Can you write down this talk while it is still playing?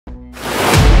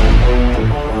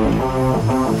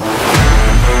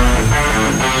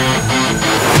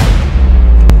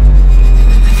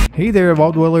Hey there,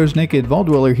 Vault Dwellers, Naked Vault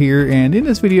Dweller here, and in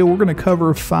this video we're going to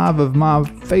cover 5 of my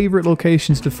favorite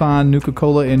locations to find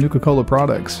Nuka-Cola and Nuka-Cola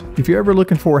products. If you're ever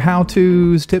looking for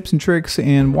how-tos, tips and tricks,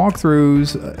 and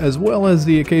walkthroughs, as well as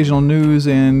the occasional news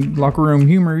and locker room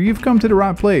humor, you've come to the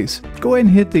right place. Go ahead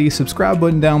and hit the subscribe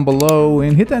button down below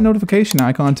and hit that notification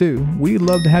icon too. We'd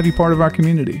love to have you part of our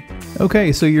community.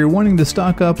 Okay, so you're wanting to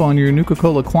stock up on your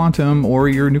Nuka-Cola Quantum or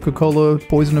your Nuka-Cola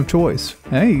poison of choice.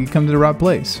 Hey, you come to the right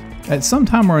place. At some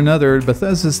time or another,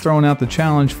 Bethesda's thrown out the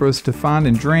challenge for us to find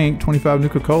and drink 25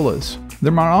 Nuka-Colas.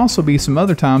 There might also be some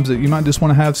other times that you might just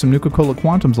want to have some Nuka-Cola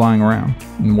Quantums lying around.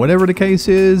 And whatever the case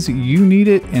is, you need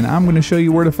it and I'm going to show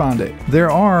you where to find it.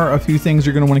 There are a few things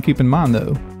you're going to want to keep in mind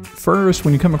though. First,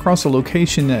 when you come across a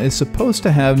location that is supposed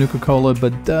to have Nuka-Cola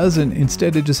but doesn't,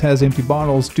 instead it just has empty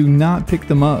bottles, do not pick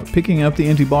them up. Picking up the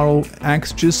empty bottle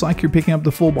acts just like you're picking up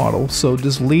the full bottle, so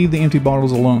just leave the empty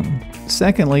bottles alone.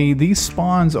 Secondly, these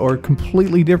spawns are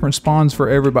completely different spawns for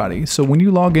everybody, so when you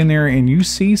log in there and you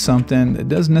see something, it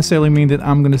doesn't necessarily mean that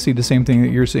I'm going to see the same thing that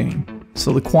you're seeing.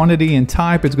 So the quantity and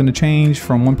type is going to change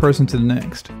from one person to the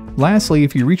next. Lastly,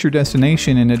 if you reach your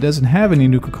destination and it doesn't have any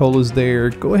Nuka-Colas there,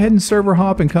 go ahead and server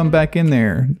hop and come back in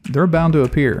there. They're bound to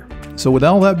appear. So with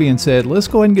all that being said, let's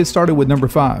go ahead and get started with number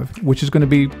 5, which is going to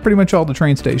be pretty much all the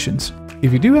train stations.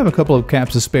 If you do have a couple of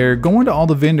caps to spare, going to all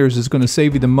the vendors is going to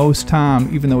save you the most time,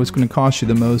 even though it's going to cost you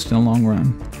the most in the long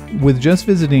run. With just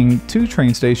visiting 2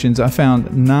 train stations, I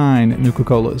found 9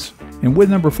 Nuka-Colas. And with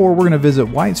number 4, we're going to visit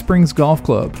White Springs Golf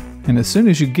Club. And as soon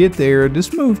as you get there,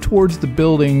 just move towards the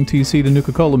building till you see the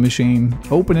Nuka-Cola machine.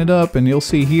 Open it up and you'll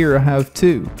see here I have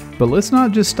 2. But let's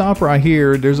not just stop right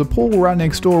here. There's a pool right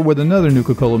next door with another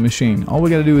Nuka-Cola machine. All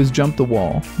we gotta do is jump the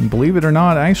wall. And believe it or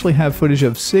not, I actually have footage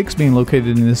of 6 being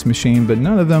located in this machine, but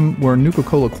none of them were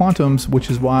Nuka-Cola Quantums, which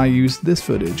is why I used this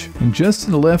footage. And just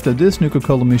to the left of this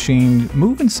Nuka-Cola machine,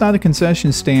 move inside a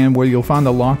concession stand where you'll find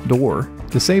a locked door.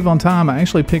 To save on time, I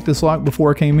actually picked this lock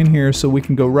before I came in here so we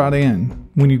can go right in.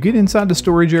 When you get inside the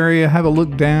storage area, have a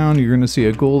look down. You're going to see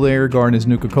a ghoul there guarding his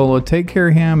Nuka-Cola. Take care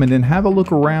of him and then have a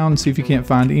look around and see if you can't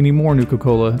find any more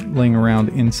Nuka-Cola laying around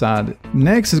inside.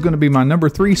 Next is going to be my number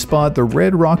 3 spot, the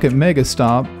Red Rocket Mega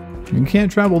Stop. You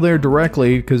can't travel there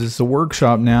directly because it's a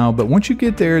workshop now, but once you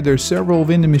get there, there's several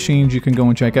vending machines you can go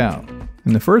and check out.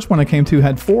 And the first one I came to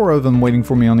had 4 of them waiting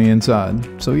for me on the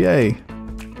inside, so yay.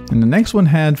 And the next one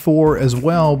had 4 as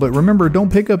well, but remember, don't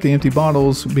pick up the empty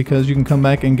bottles because you can come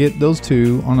back and get those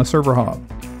 2 on a server hop.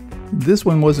 This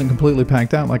one wasn't completely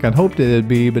packed out like I'd hoped it'd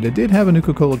be, but it did have a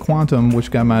Nuka-Cola Quantum,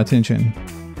 which got my attention.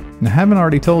 And I haven't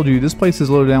already told you, this place is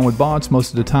loaded down with bots most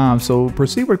of the time, so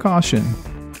proceed with caution.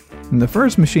 And the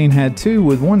first machine had 2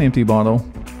 with 1 empty bottle.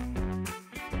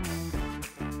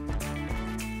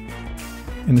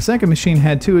 And the second machine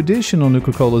had 2 additional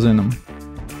Nuka-Colas in them.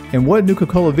 And what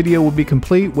Nuka-Cola video would be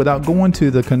complete without going to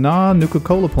the Kana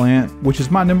Nuka-Cola plant, which is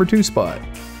my number 2 spot.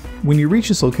 When you reach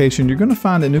this location, you're going to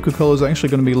find that Nuka-Cola is actually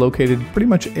going to be located pretty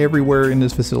much everywhere in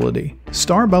this facility.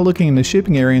 Start by looking in the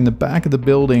shipping area in the back of the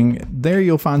building. There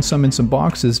you'll find some in some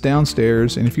boxes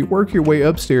downstairs, and if you work your way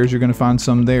upstairs, you're going to find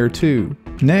some there too.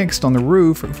 Next, on the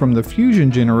roof from the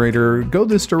fusion generator, go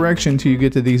this direction till you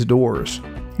get to these doors.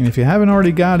 And if you haven't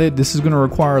already got it, this is going to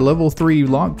require a level 3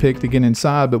 lockpick to get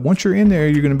inside, but once you're in there,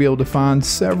 you're going to be able to find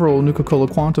several Nuka-Cola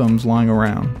Quantums lying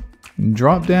around. And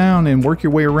drop down and work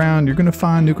your way around, you're going to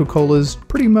find Nuka-Colas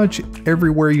pretty much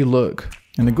everywhere you look.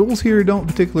 And the ghouls here don't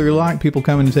particularly like people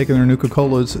coming and taking their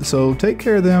Nuka-Colas, so take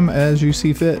care of them as you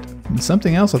see fit. And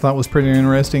something else I thought was pretty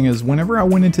interesting is whenever I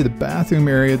went into the bathroom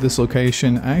area of this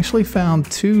location, I actually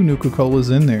found 2 Nuka-Colas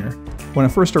in there. When I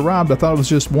first arrived, I thought it was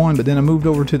just 1, but then I moved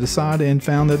over to the side and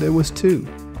found that it was 2.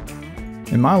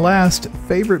 And my last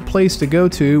favorite place to go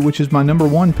to, which is my number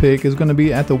 1 pick, is going to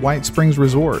be at the White Springs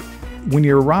Resort. When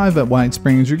you arrive at White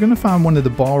Springs, you're going to find one of the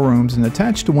ballrooms, and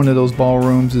attached to one of those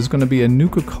ballrooms is going to be a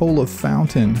Nuka-Cola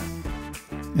fountain.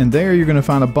 And there you're going to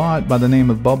find a bot by the name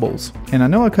of Bubbles. And I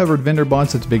know I covered vendor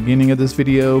bots at the beginning of this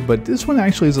video, but this one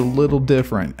actually is a little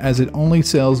different as it only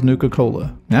sells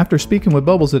Nuka-Cola. And after speaking with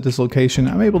Bubbles at this location,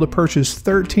 I'm able to purchase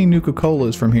 13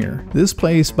 Nuka-Colas from here. This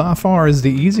place by far is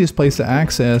the easiest place to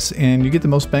access and you get the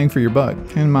most bang for your buck,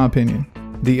 in my opinion.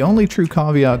 The only true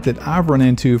caveat that I've run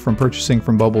into from purchasing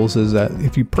from Bubbles is that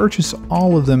if you purchase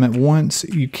all of them at once,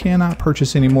 you cannot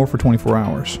purchase any more for 24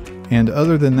 hours. And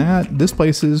other than that, this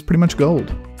place is pretty much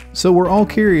gold. So we're all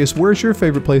curious, where's your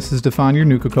favorite places to find your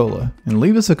Nuka-Cola? And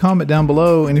leave us a comment down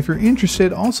below, and if you're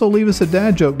interested, also leave us a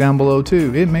dad joke down below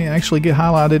too. It may actually get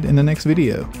highlighted in the next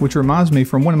video. Which reminds me,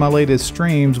 from one of my latest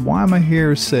streams, Why My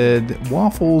Hair said,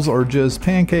 waffles are just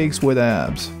pancakes with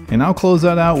abs. And I'll close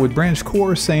that out with Branch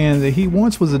Core saying that he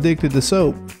once was addicted to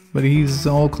soap, but he's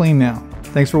all clean now.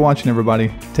 Thanks for watching,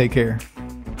 everybody. Take care.